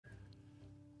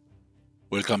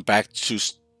Welcome back to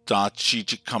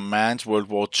Strategic Commands World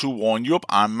War II War in Europe.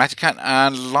 I'm Matican,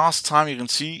 and last time you can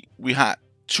see we had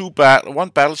one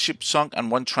battleship sunk and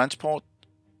one transport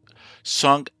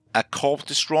sunk, a corps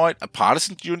destroyed, a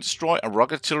partisan unit destroyed, a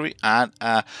rocket artillery, and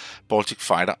a Baltic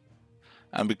fighter.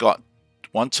 And we got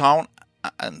one town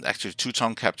and actually 2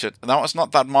 towns captured. That was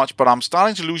not that much, but I'm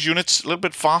starting to lose units a little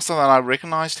bit faster than I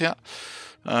recognized here.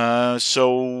 And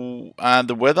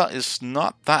the weather is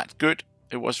not that good.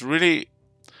 It was really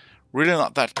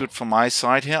not that good from my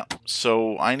side here,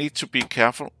 so I need to be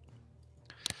careful.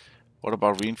 What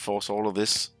about reinforce all of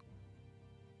this?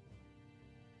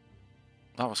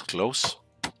 That was close.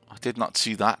 I did not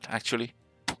see that actually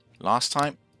last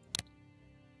time.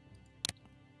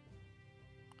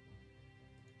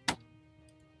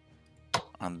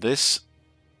 And this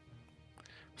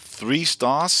 3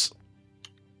 stars,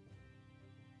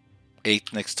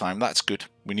 8 next time. That's good.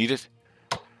 We need it.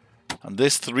 And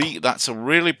this 3, that's a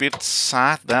really bit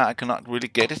sad there. I cannot really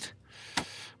get it.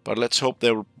 But let's hope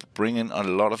they will bring in a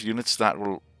lot of units that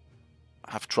will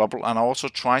have trouble. And I also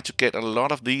try to get a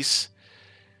lot of these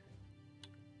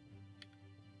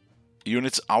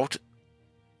units out.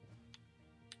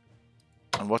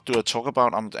 And what do I talk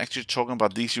about? I'm actually talking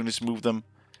about these units, move them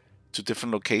to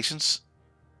different locations.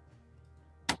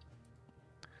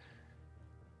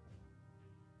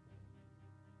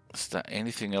 Is there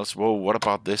anything else? Whoa, what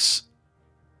about this?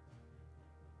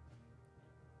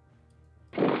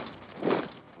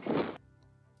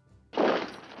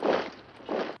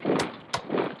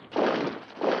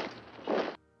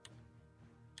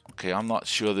 Okay, I'm not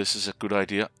sure this is a good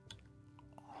idea.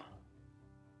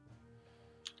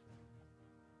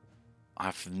 I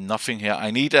have nothing here.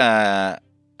 I need a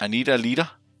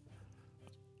leader.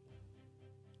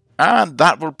 And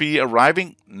that will be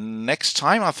arriving next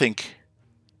time, I think.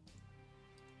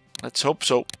 Let's hope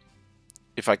so.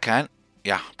 If I can.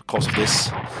 Yeah, because of this,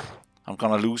 I'm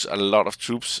gonna lose a lot of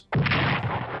troops.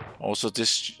 Also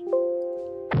this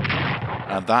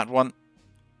and that one.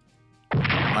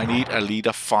 I need a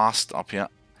leader fast up here.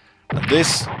 And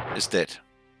this is dead.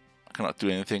 I cannot do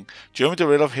anything. Germany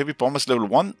developed heavy bombers level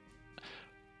 1.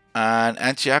 And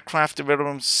anti-aircraft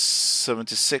development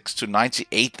 76 to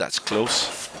 98. That's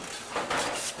close.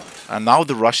 And now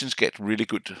the Russians get really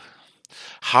good.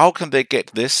 How can they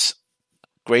get this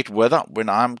great weather when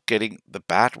I'm getting the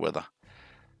bad weather?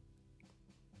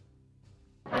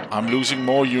 I'm losing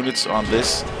more units on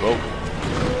this. Whoa.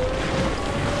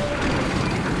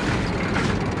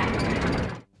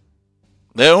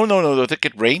 No, they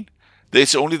get rain.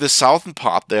 It's only the southern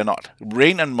part they're not.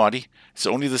 Rain and muddy. It's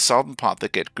only the southern part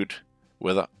that get good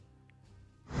weather.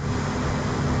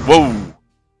 Whoa!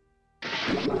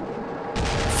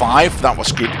 5, that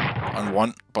was good on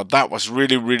 1, but that was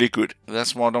really good.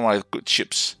 That's one of my good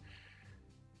ships.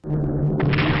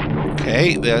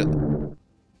 Okay, there.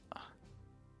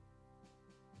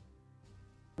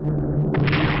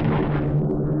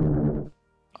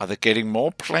 Are they getting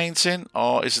more planes in,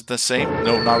 or is it the same?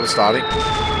 No, now we're starting.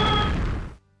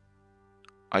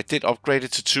 I did upgrade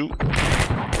it to 2.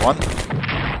 1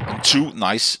 and 2,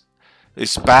 nice.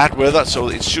 It's bad weather, so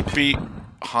it should be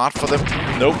hard for them.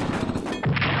 Nope.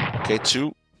 Okay,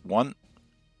 2, 1.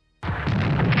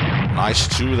 Nice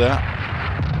 2 there.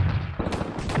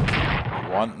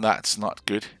 1, that's not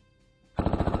good.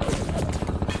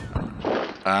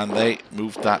 And they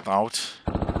moved that out.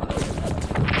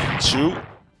 2.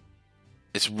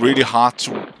 It's really hard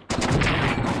to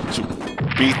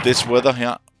beat this weather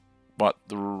here. But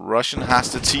the Russian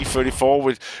has the T-34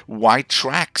 with white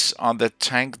tracks on the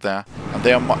tank there. And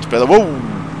they are much better. Whoa!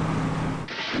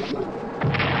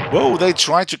 Whoa, they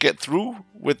tried to get through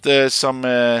with some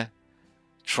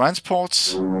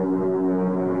transports. They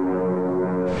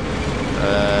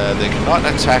cannot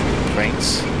attack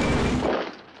planes.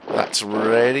 That's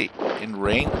ready in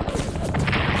rain.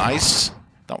 Nice.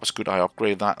 That was good. I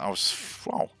upgraded that.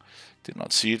 Wow. Did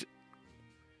not see it.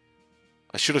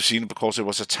 I should have seen it because it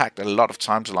was attacked a lot of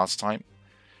times last time.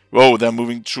 Whoa, they're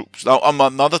moving troops. Now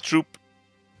another troop.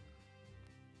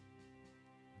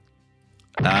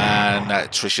 And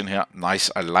attrition here. Nice,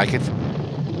 I like it.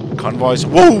 Convoys.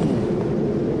 Whoa!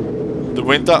 The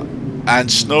winter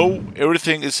and snow,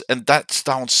 everything is... And that's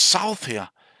down south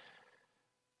here.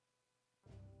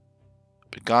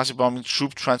 Benghazi bombing,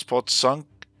 troop transport sunk.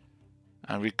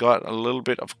 And we got a little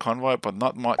bit of convoy, but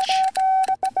not much.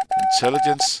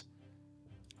 Intelligence.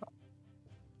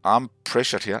 I'm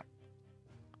pressured here.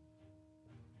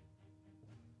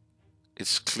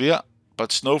 It's clear,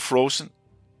 but snow frozen.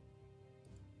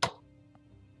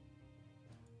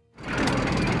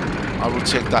 I will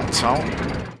take that town.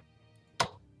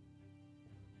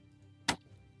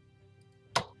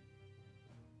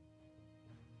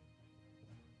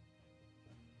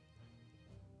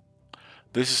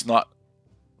 This is not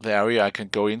the area I can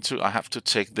go into. I have to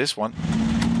take this one,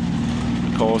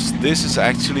 because this is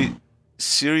actually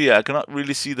Syria. I cannot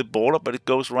really see the border, but it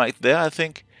goes right there, I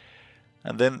think.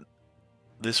 And then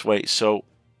this way. So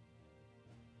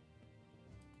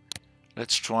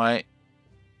let's try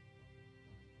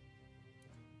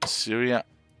Syria.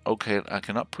 Okay, I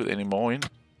cannot put any more in.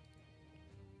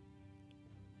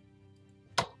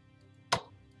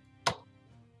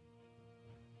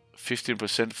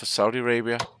 %15 for Saudi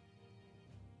Arabia.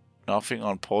 Nothing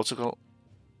on Portugal.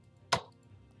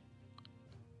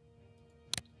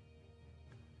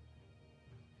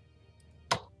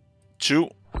 Two.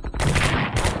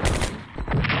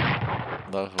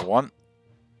 That's one.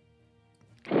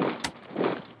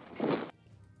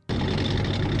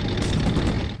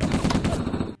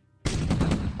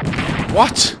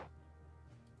 What?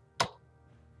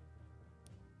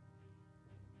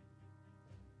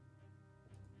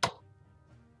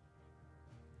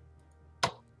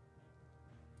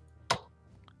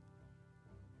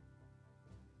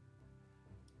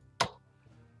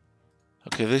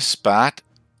 Okay, this is bad.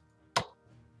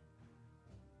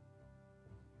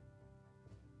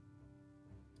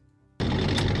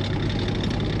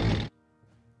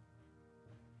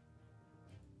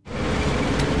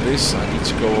 This, I need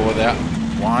to go over there.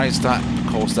 Why is that?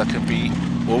 Because that can be...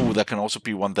 Oh, there can also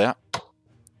be one there.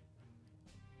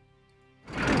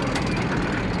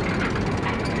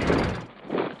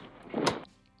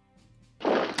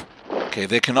 Okay,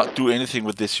 they cannot do anything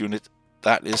with this unit.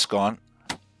 That is gone.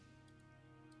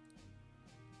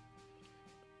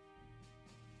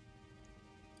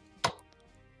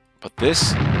 But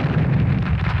this...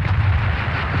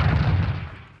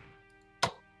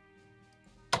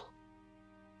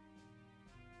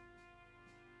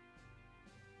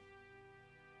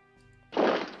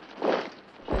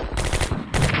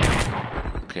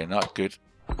 Okay, not good.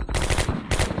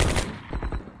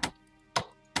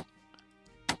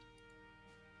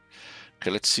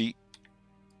 Okay, let's see.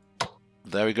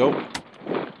 There we go.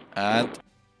 And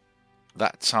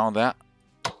that town there.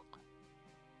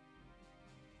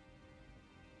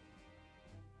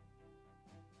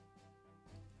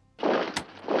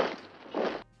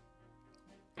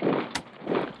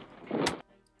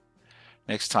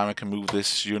 Next time I can move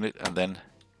this unit and then...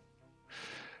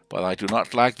 But I do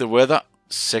not like the weather.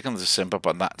 2nd December,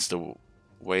 but that's the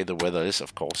way the weather is,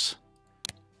 of course.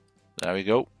 There we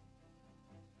go.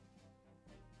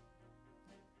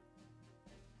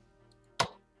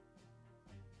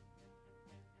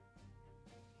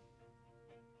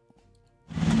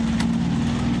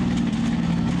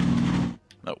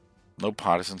 No, no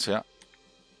partisans here.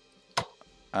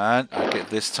 And I get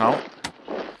this town.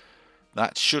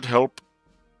 That should help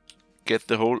get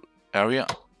the whole area.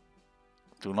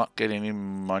 Do not get any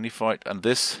money for it. And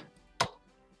this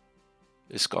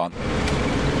is gone.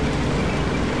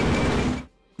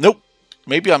 Nope.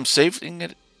 Maybe I'm saving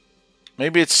it.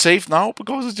 Maybe it's safe now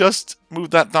because I just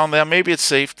moved that down there. Maybe it's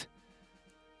saved.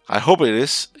 I hope it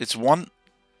is. It's one.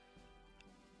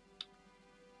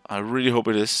 I really hope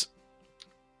it is.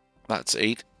 That's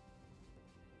 8.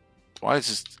 Why is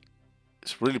this?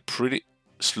 It's really pretty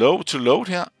slow to load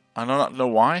here. I do not know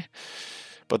why.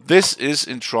 But this is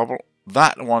in trouble.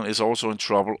 That one is also in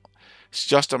trouble. It's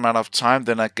just a matter of time,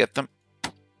 then I get them.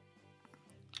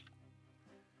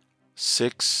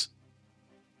 6.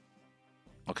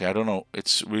 Okay, I don't know.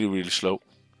 It's really, really slow.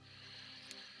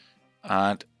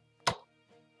 And...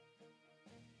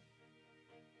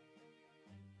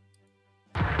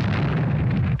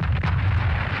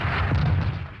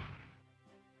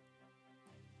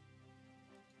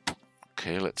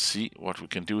 Okay, let's see what we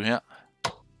can do here.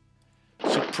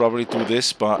 Should probably do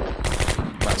this, but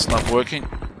that's not working.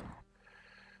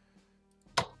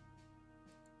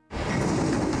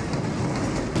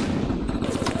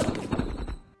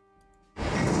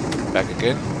 Back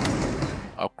again.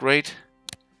 Upgrade.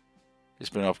 It's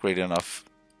been upgraded enough.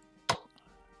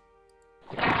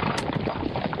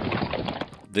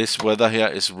 This weather here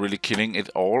is really killing it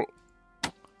all.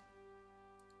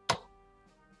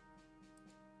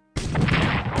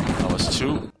 That was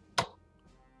 2.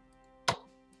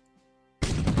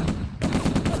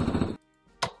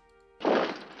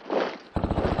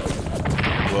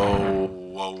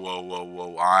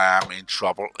 Whoa, I am in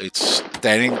trouble. It's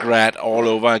Stalingrad all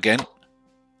over again.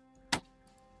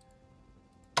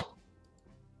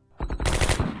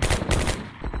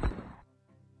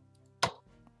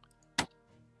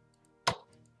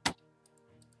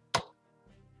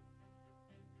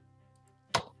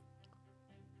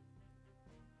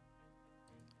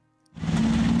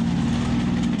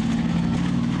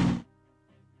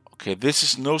 Okay, this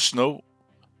is no snow.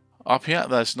 Up here,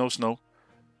 there's no snow.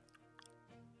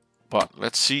 But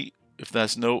let's see if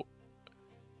there's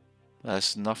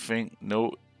nothing,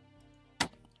 no.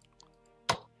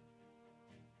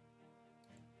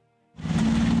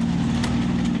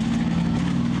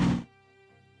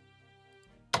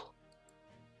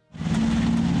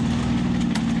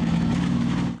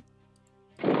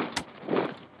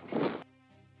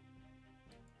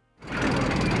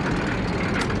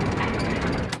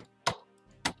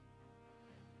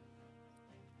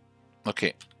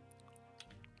 Okay.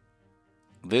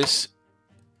 This.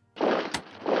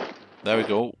 There we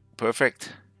go.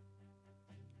 Perfect.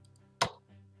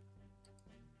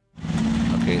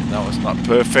 Okay, that was not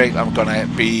perfect. I'm gonna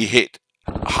be hit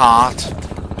hard.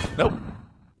 Nope.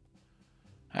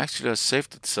 Actually, it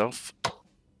saved itself.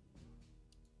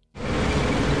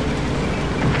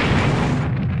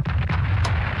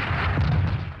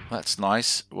 That's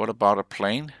nice. What about a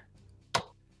plane?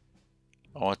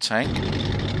 Or a tank?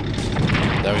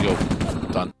 There we go.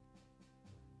 Done.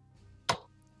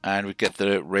 And we get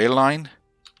the rail line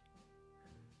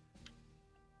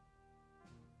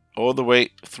all the way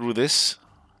through this.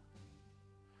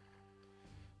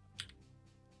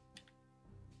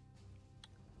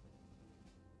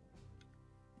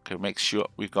 Okay, make sure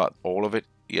we got all of it.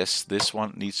 Yes, this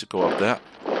one needs to go up there.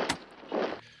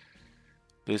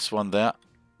 This one there.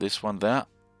 This one there.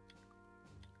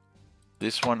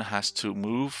 This one has to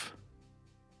move.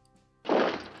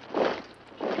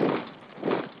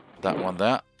 That one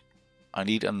there. I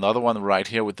need another one right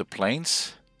here with the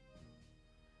planes.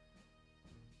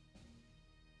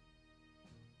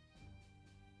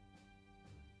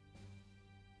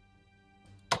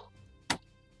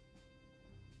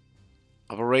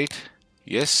 Operate.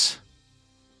 Yes.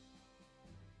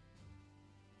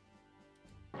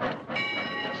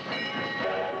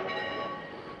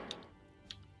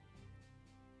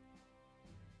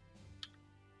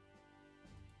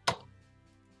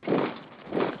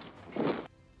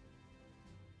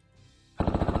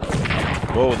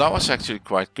 Whoa, that was actually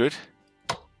quite good.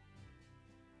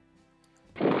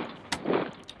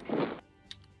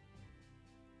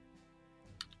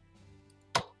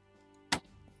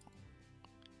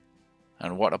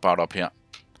 And what about up here?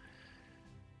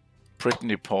 Pretty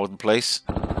important place.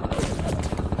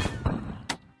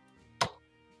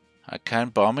 I can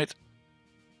bomb it.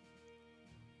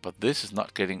 But this is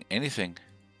not getting anything.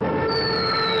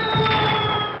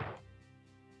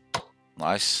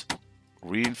 Nice.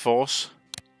 Reinforce.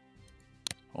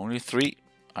 Only 3.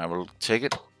 I will take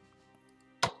it.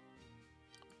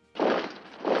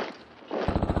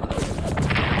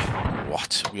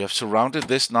 What? We have surrounded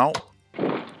this now.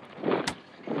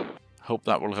 Hope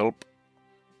that will help.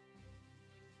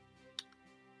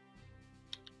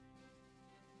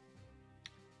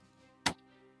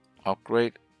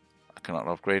 Upgrade. I cannot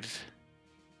upgrade it.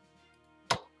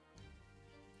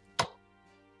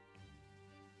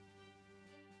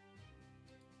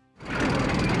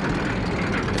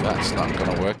 That's not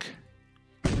gonna work.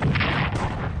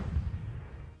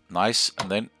 Nice, and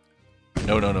then...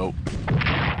 No.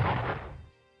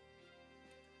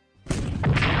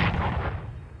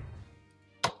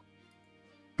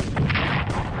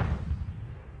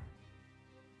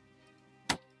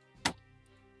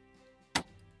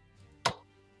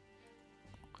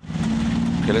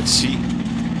 Okay, let's see.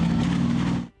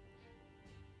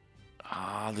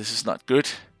 This is not good.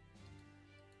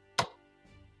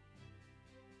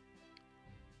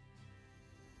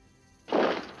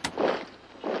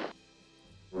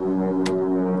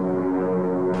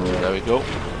 There we go.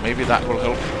 Maybe that will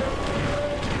help.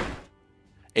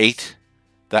 8.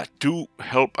 That do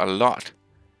help a lot.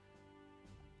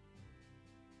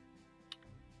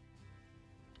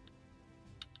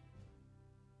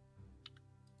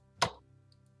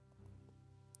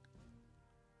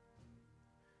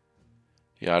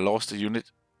 Yeah, I lost a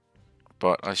unit,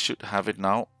 but I should have it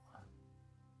now.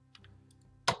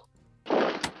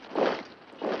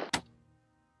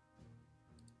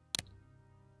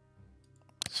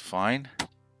 It's fine.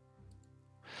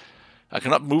 I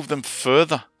cannot move them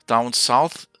further down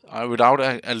south without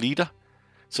a leader.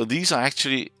 So these are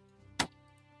actually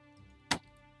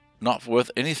not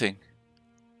worth anything.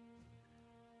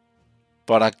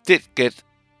 But I did get...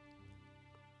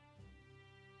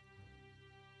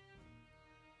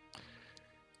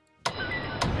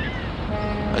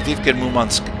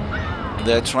 Murmansk.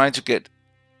 They're trying to get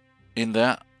in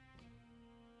there.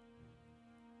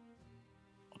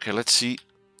 Okay, let's see.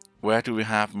 Where do we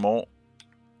have more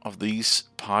of these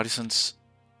partisans?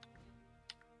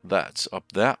 That's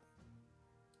up there.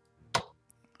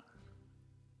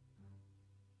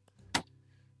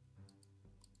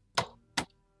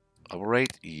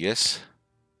 Operate, yes.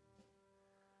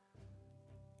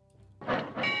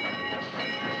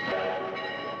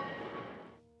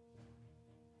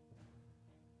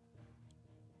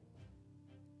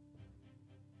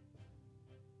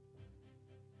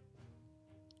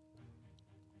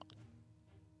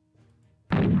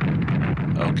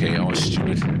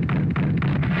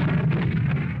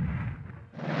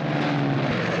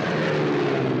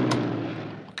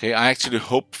 Okay, I actually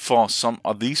hope for some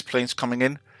of these planes coming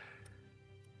in,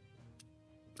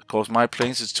 because my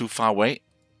planes is too far away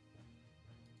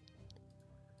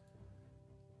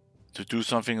to do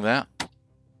something there.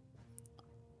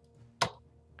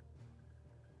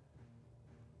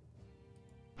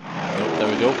 Nope, there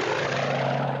we go.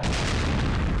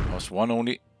 There was one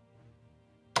only,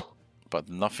 but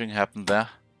nothing happened there.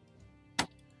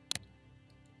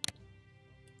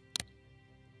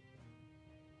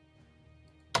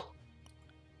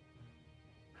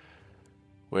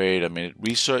 Wait a minute,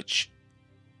 research.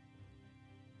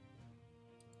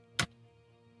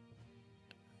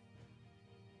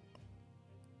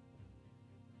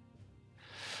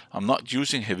 I'm not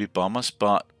using heavy bombers,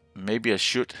 but maybe I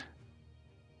should.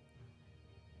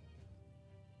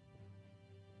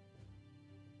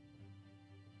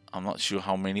 I'm not sure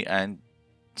how many and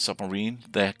submarine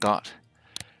they got.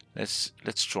 Let's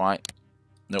try.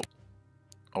 Nope,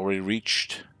 already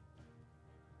reached.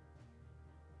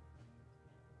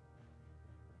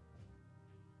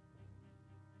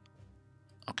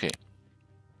 Okay.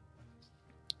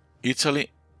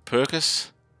 Italy,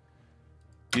 Perkis.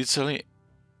 Italy,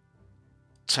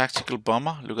 tactical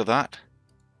bomber. Look at that.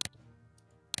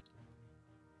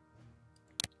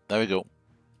 There we go.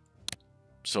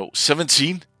 So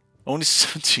 17, only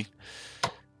 17.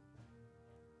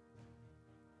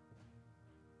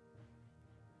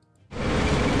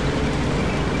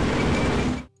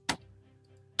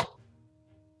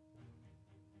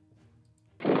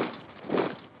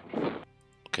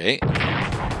 Okay.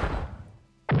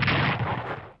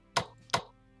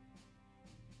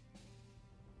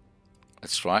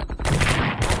 Let's try.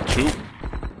 2.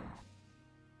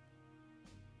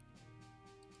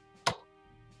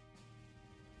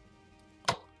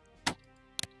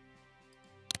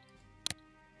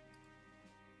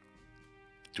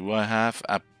 Do I have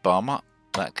a bomber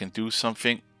that can do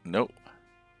something? No.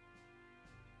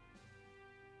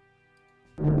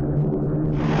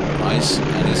 Nice,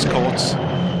 and escorts.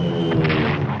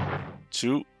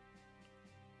 2.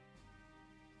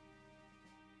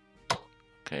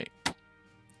 Okay.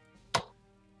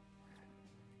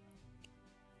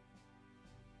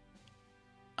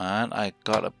 And I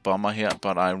got a bomber here,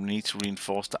 but I need to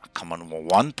reinforce that. Come on,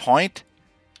 1 point.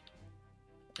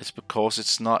 It's because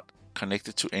it's not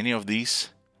connected to any of these.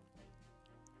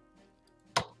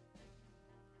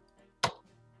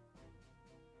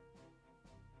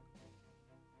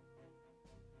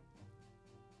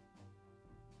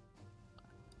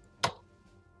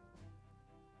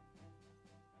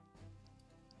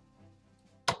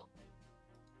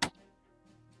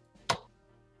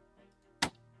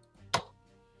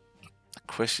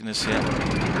 The question is here,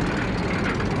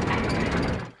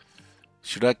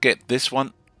 should I get this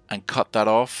one and cut that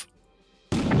off?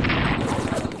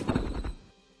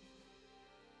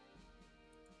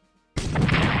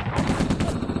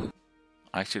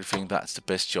 I actually think that's the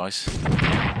best choice.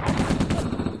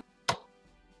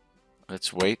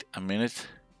 Let's wait a minute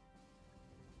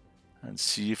and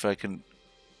see if I can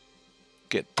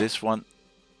get this one.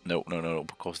 No, no, no, no,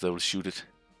 because they will shoot it.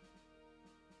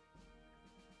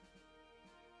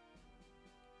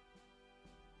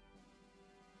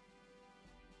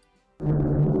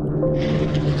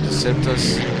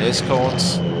 Interceptors,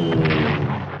 escorts.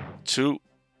 2,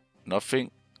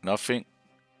 nothing, nothing,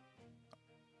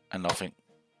 and nothing.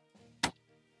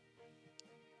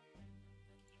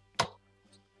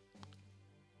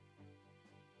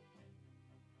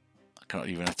 I cannot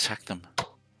even attack them.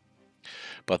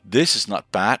 But this is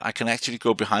not bad. I can actually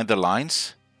go behind the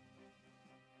lines.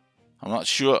 I'm not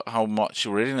sure how much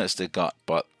readiness they got,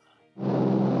 but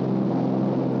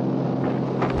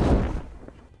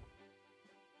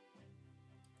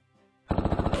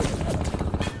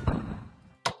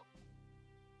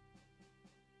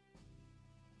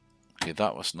okay,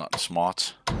 that was not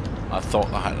smart. I thought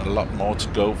I had a lot more to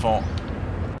go for.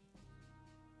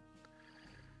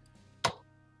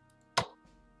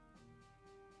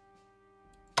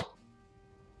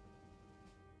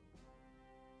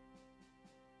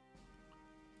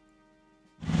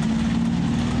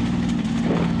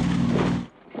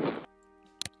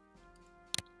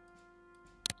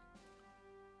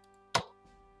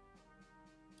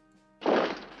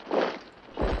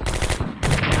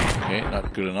 Okay,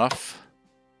 not good enough.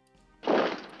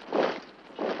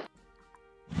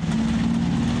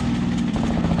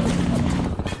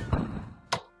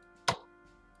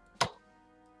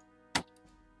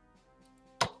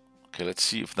 Okay, let's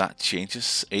see if that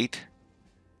changes. 8.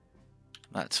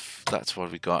 That's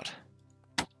what we got.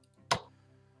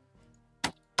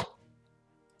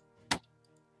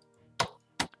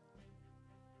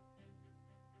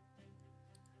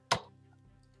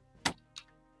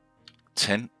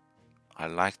 10. I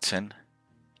like 10.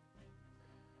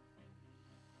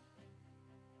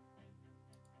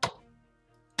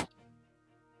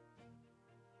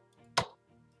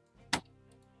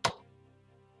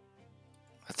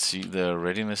 Let's see the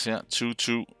readiness here. 2,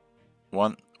 2,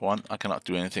 1, 1. I cannot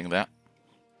do anything there.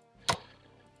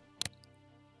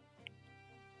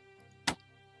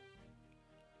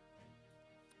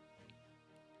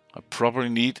 I probably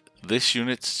need this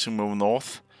unit to move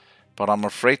north, but I'm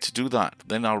afraid to do that.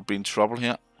 Then I'll be in trouble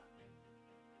here.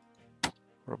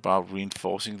 We're about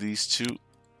reinforcing these two.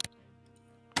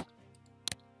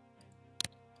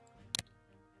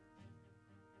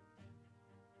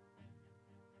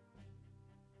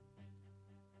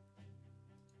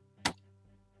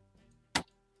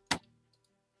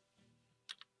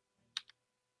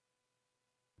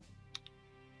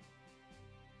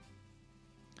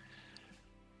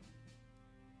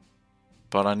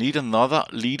 But I need another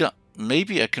leader.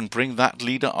 Maybe I can bring that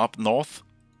leader up north.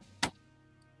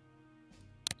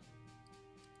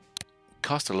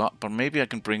 Cost a lot, but maybe I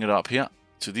can bring it up here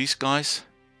to these guys.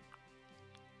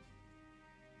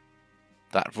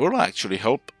 That will actually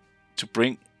help to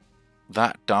bring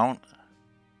that down.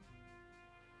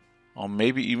 Or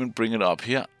maybe even bring it up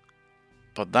here.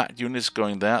 But that unit is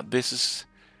going there. These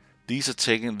are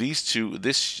taking these two.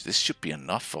 This should be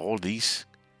enough for all these.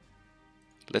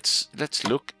 Let's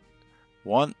look.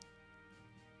 1.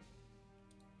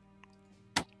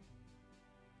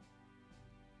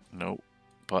 No.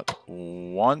 But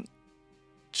 1,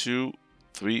 2,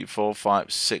 3, 4,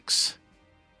 5, 6.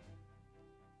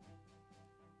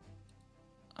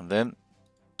 And then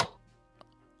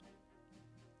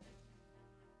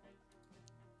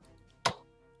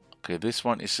okay, this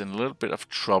one is in a little bit of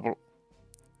trouble.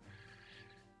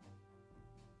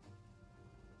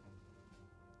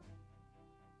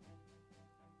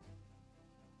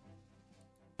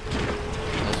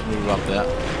 Let's move up there.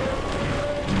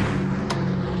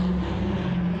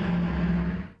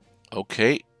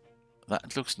 Okay,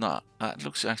 that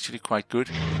looks actually quite good.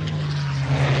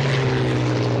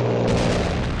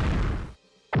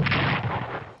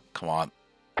 Come on.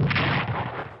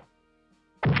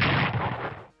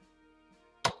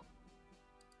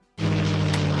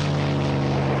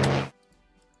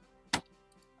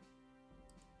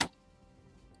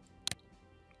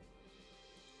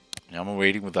 Yeah, I'm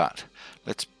waiting with that.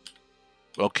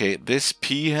 Okay, this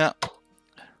P here.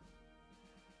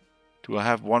 Do I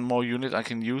have one more unit I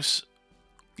can use?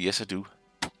 Yes, I do.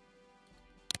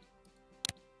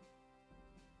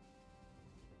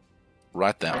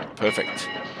 Right there. Perfect.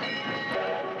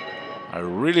 I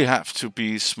really have to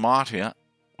be smart here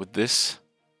with this.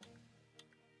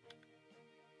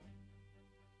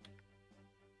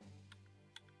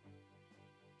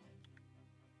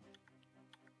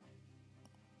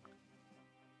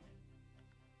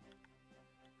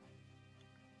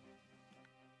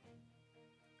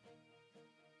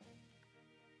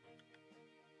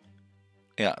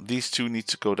 Yeah, these two need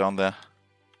to go down there.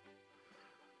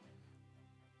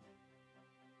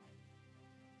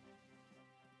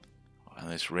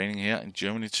 And it's raining here in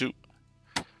Germany too.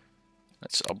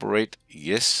 Let's operate.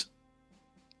 Yes.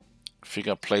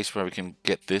 Figure a place where we can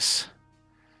get this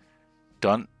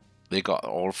done. They got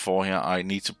all 4 here. I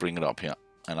need to bring it up here.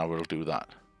 And I will do that.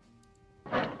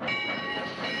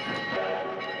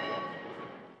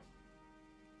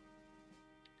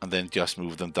 And then just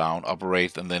move them down.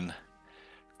 Operate and then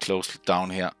close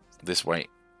down here. This way.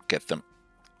 Get them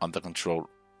under control.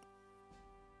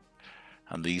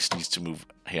 And these needs to move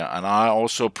here. And I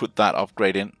also put that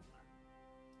upgrade in.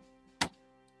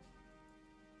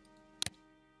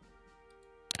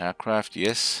 Aircraft,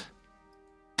 yes.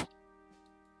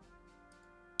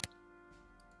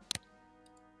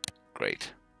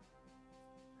 Great.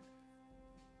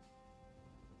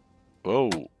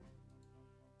 Whoa.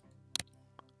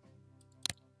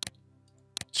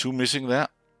 2 missing there.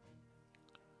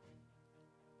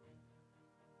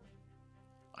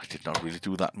 I did not really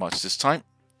do that much this time.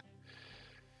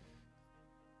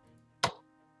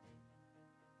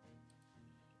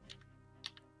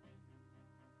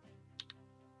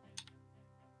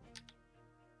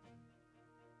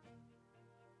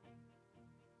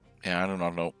 Yeah, I do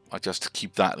not know. I just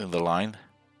keep that in the line.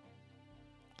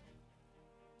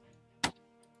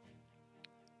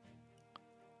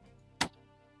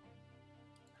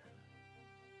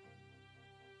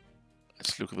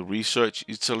 Let's look at the research.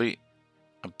 Italy.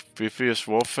 Amphibious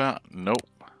warfare. Nope.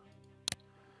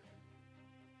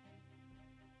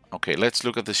 Okay, let's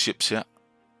look at the ships here.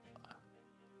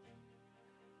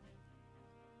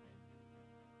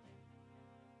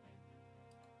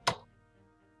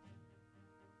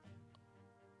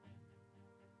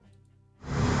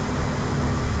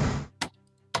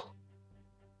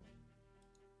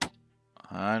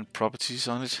 And properties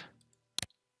on it.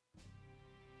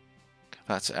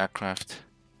 That's aircraft.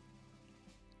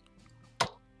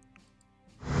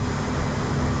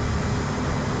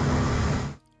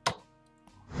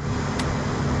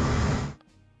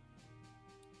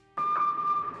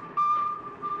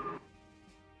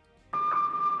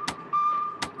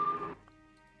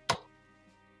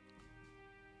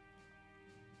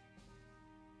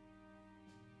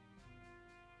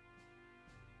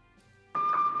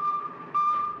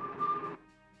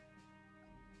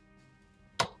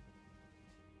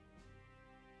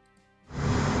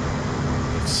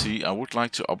 See, I would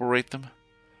like to operate them.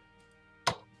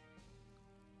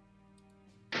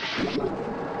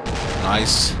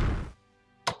 Nice.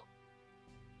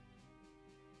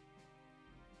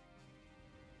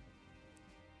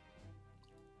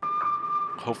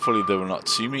 Hopefully they will not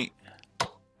see me.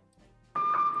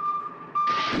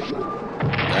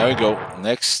 There we go.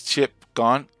 Next ship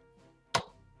gone.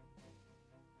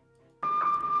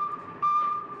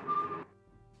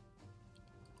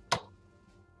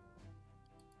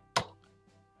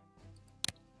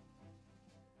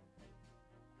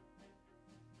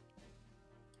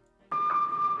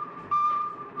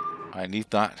 I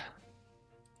need that.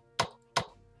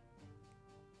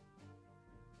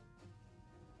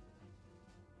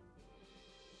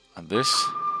 And this.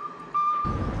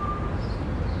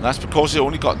 And that's because I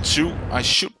only got 2. I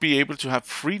should be able to have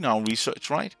 3 now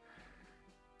research, right?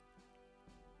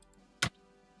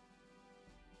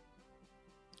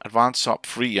 Advanced sub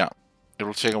 3, yeah. It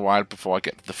will take a while before I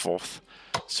get to the 4th.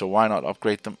 So why not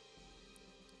upgrade them?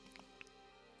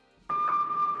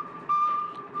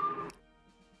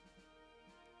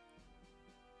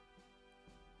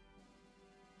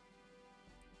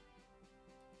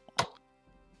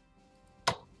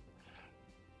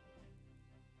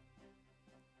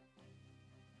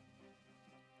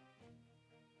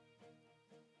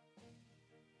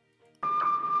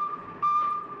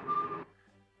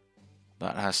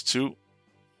 That has 2.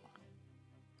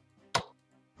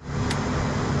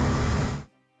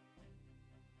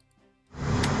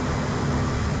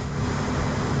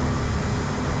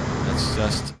 Let's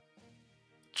just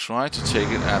try to take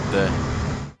it at the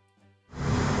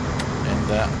end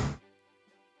there.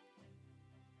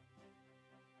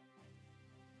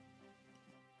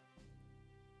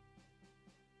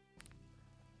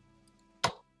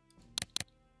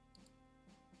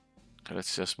 Okay,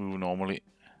 let's just move normally.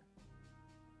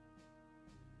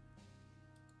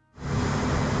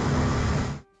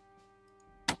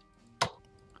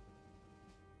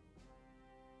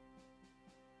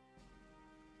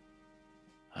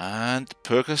 And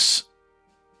Percus.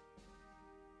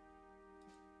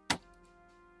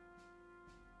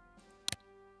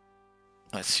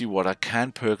 Let's see what I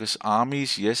can Percus.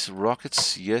 Armies, yes.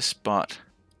 Rockets, yes, but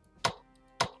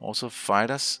also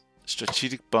fighters,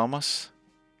 strategic bombers.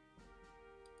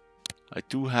 I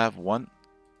do have 1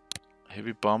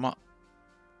 heavy bomber.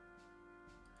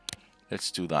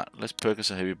 Let's do that. Let's Percus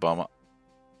a heavy bomber.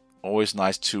 Always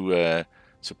nice to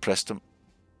suppress them.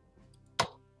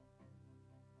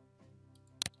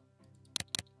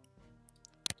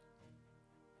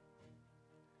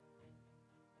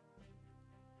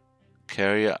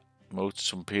 Carrier, mode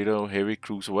torpedo, heavy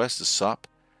cruiser. Where's the sub?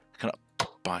 I cannot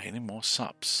buy any more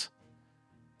subs.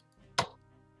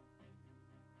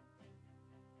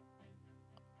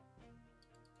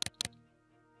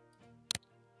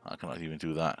 I cannot even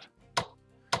do that.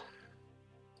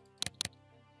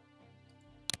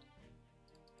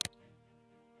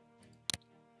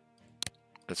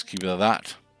 Let's keep it at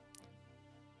that.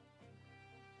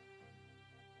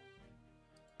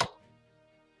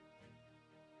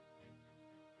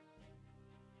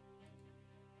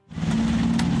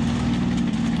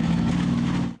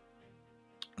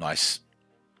 Nice.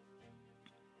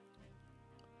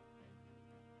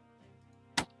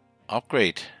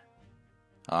 Upgrade.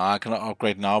 I cannot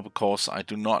upgrade now because I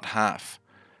do not have.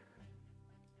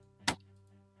 It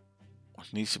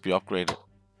needs to be upgraded.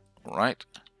 Right.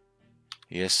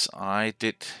 Yes, I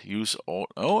did use all.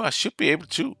 Oh, I should be able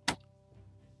to.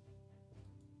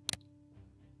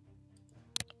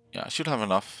 Yeah, I should have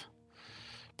enough.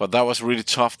 But that was really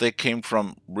tough. They came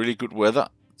from really good weather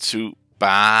to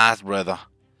bad weather.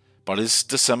 But it's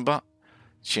December.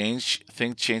 Things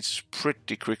change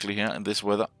pretty quickly here in this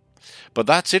weather. But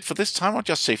that's it for this time. I'll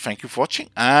just say thank you for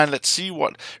watching. And let's see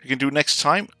what we can do next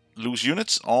time. Lose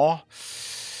units or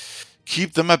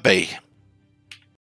keep them at bay.